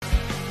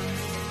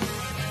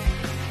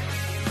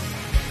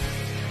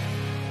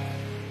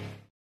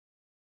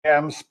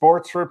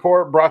Sports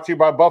Report brought to you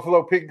by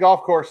Buffalo Peak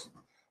Golf Course.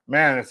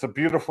 Man, it's a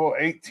beautiful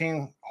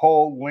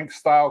 18-hole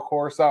link-style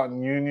course out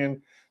in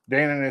Union.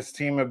 Dana and his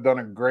team have done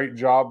a great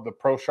job. The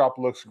pro shop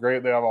looks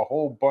great. They have a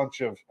whole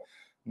bunch of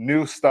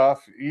new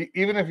stuff.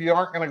 Even if you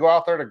aren't going to go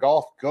out there to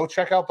golf, go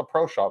check out the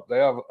pro shop. They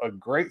have a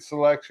great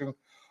selection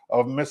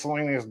of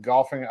miscellaneous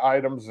golfing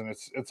items, and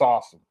it's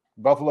awesome.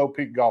 Buffalo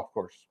Peak Golf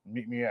Course.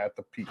 Meet me at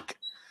the peak.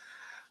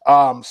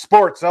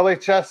 Sports.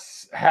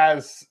 LHS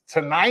has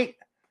tonight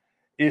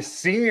is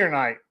senior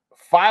night,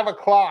 5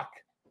 o'clock,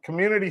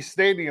 Community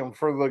Stadium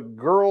for the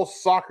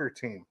girls soccer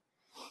team.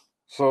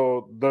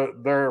 So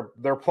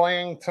they're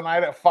playing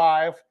tonight at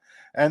 5,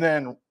 and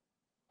then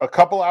a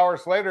couple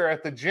hours later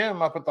at the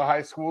gym up at the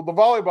high school, the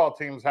volleyball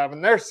team's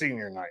having their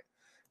senior night.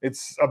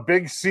 It's a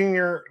big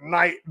senior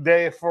night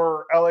day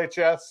for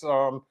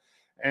LHS,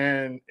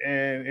 and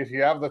if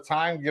you have the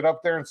time, get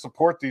up there and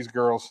support these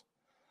girls.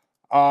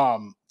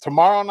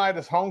 Tomorrow night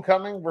is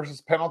homecoming versus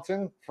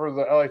Pendleton for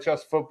the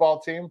LHS football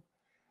team.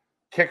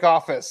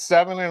 Kickoff at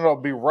 7, and it'll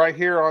be right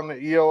here on the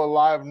EO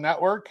Live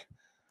network.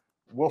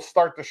 We'll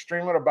start the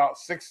stream at about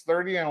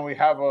 6:30, and we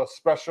have a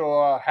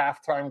special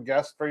halftime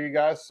guest for you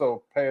guys,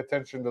 so pay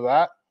attention to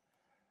that.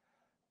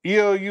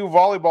 EOU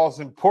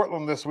volleyball's in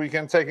Portland this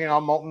weekend, taking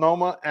on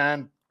Multnomah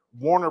and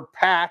Warner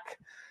Pack.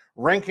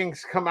 Rankings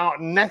come out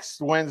next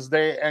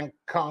Wednesday, and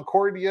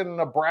Concordia,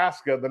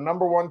 Nebraska, the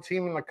number 1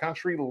 team in the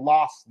country,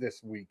 lost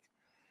this week.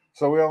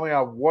 So we only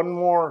have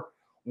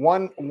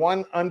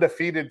one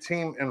undefeated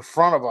team in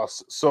front of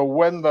us. So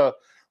when the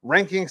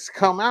rankings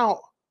come out,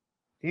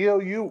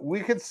 EOU, we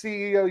could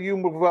see EOU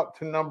move up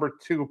to number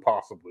 2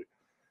 possibly.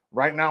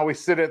 Right now we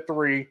sit at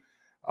 3.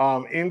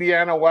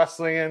 Indiana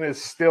Wesleyan is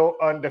still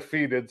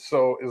undefeated.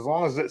 So as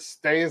long as it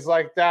stays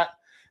like that,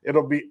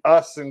 it'll be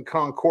us and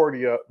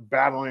Concordia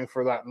battling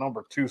for that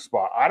number 2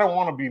 spot. I don't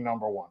want to be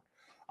number 1.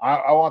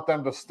 I want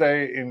them to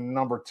stay in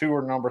number 2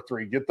 or number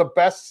 3. Get the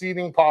best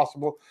seeding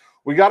possible.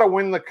 We got to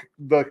win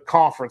the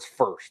conference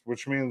first,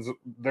 which means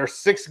there's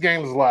 6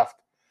 games left.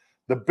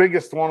 The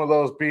biggest one of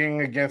those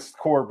being against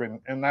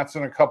Corbin, and that's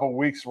in a couple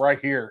weeks right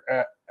here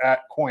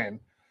at Quinn.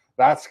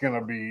 That's going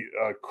to be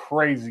a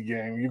crazy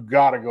game. You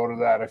got to go to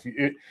that.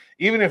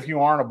 Even if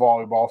you aren't a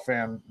volleyball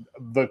fan,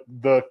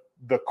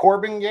 the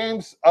Corbin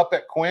games up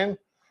at Quinn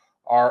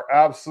are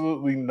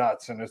absolutely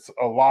nuts, and it's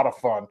a lot of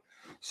fun.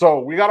 So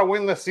we got to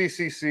win the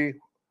CCC.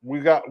 We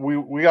got to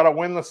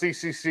win the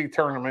CCC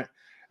tournament,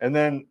 and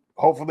then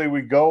hopefully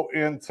we go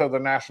into the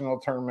national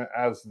tournament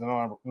as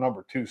the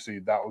number 2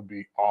 seed. That would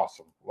be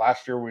awesome.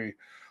 Last year we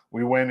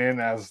went in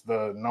as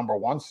the number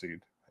 1 seed,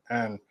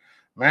 and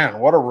man,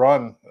 what a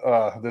run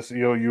this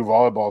EOU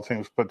volleyball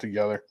team's put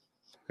together.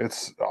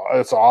 It's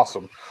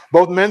awesome.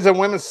 Both men's and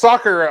women's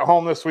soccer are at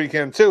home this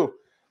weekend too.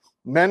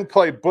 Men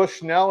play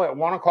Bushnell at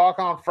 1 o'clock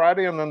on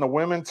Friday, and then the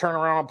women turn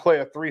around and play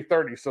at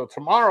 3:30. So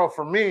tomorrow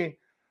for me,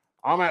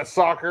 I'm at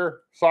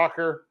soccer,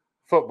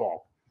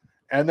 football.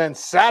 And then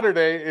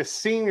Saturday is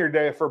senior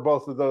day for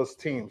both of those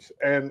teams.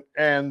 And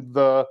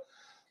the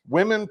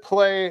women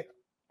play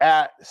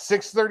at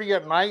 6:30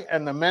 at night,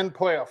 and the men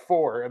play at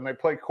 4, and they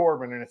play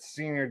Corbin, and it's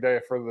senior day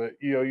for the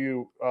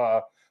EOU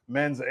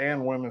men's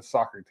and women's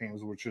soccer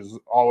teams, which is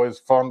always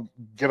fun.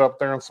 Get up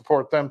there and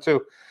support them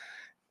too.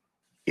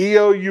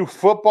 EOU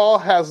football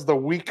has the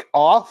week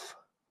off.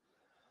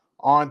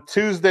 On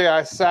Tuesday,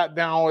 I sat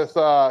down with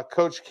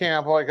Coach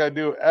Camp like I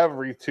do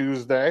every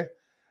Tuesday.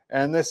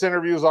 And this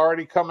interview has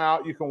already come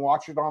out. You can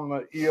watch it on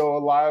the EO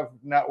Live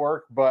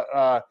network. But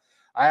I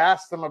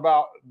asked him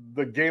about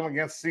the game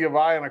against C of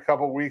I in a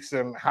couple of weeks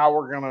and how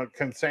we're going to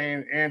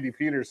contain Andy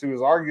Peters, who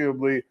is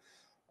arguably,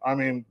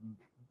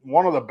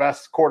 one of the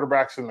best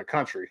quarterbacks in the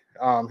country.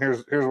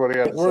 Here's what he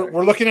had to say.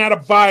 We're looking at a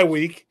bye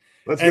week.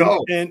 Let's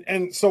go.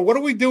 And so what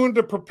are we doing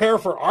to prepare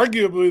for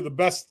arguably the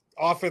best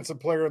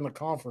offensive player in the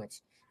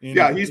conference? He's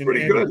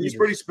pretty good. He's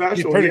pretty special.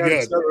 He's pretty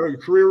good. A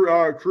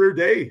career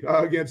day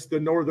against the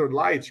Northern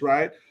Lights,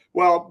 right?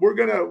 Well,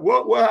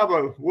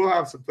 we'll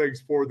have some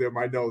things for them.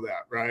 I know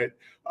that, right?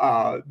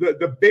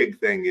 The big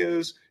thing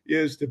is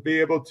to be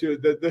able to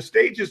the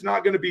stage is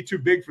not going to be too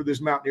big for this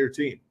Mountaineer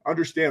team.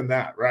 Understand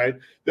that, right?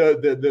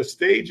 The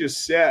stage is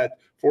set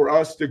for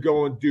us to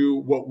go and do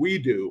what we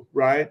do,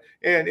 right?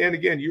 And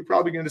again, you're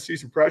probably going to see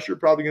some pressure,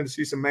 probably going to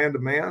see some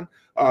man-to-man.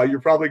 You're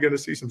probably going to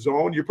see some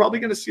zone. You're probably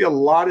going to see a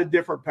lot of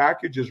different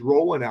packages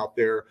rolling out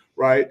there,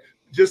 right?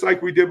 Just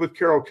like we did with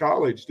Carroll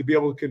College, to be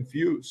able to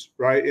confuse,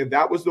 right? And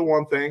that was the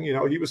one thing,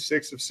 he was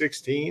 6 of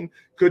 16,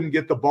 couldn't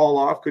get the ball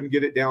off, couldn't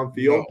get it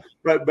downfield.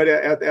 No. But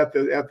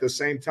at the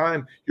same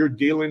time, you're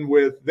dealing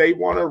with, they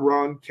want to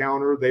run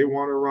counter, they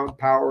want to run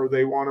power,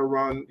 they want to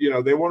run,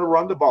 they want to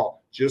run the ball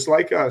just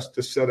like us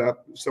to set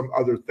up some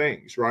other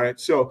things, right?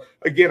 So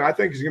again, I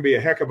think it's going to be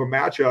a heck of a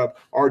matchup,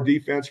 our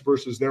defense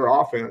versus their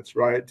offense,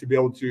 right? To be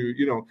able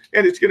to,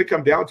 and it's going to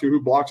come down to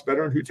who blocks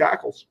better and who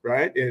tackles,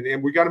 right?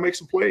 And we got to make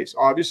some plays,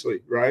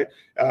 obviously, right?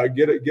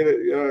 Get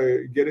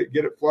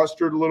it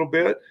flustered a little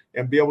bit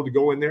and be able to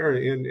go in there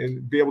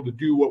and be able to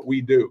do what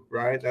we do,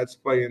 right? That's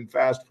playing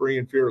fast, free,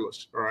 and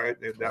fearless, all right?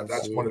 And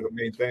that's one of the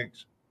main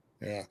things.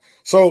 Yeah.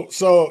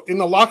 So in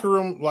the locker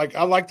room, like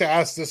I like to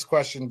ask this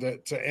question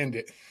to end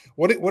it.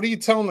 What are you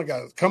telling the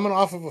guys coming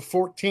off of a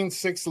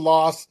 14-6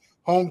 loss,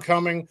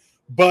 homecoming,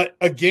 but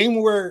a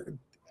game where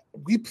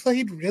we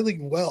played really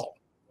well?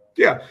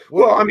 Yeah.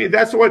 Well, I mean,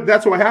 that's what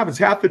happens.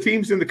 Half the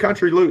teams in the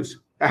country lose.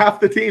 Half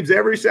the teams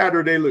every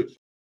Saturday lose.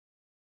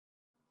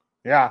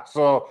 Yeah.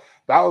 So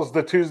that was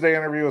the Tuesday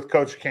interview with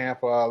Coach Camp.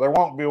 There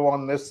won't be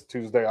one this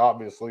Tuesday.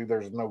 Obviously,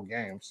 there's no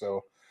game.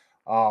 So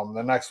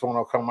the next one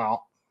will come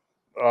out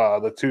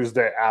the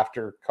Tuesday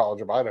after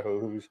College of Idaho,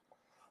 who's,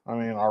 I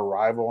mean, our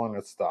rival, and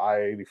it's the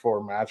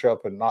I-84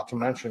 matchup. And not to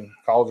mention,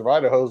 College of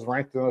Idaho is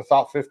ranked in the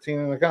top 15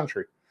 in the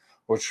country,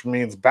 which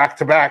means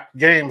back-to-back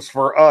games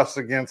for us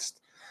against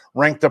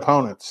ranked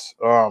opponents.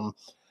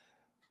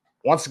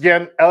 Once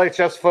again,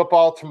 LHS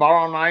football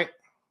tomorrow night,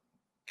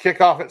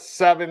 kickoff at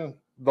 7.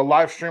 The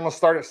live stream will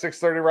start at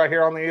 6:30 right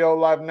here on the EO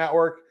Live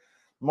Network.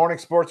 Morning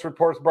Sports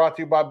Reports brought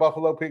to you by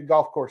Buffalo Peak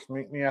Golf Course.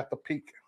 Meet me at the Peak.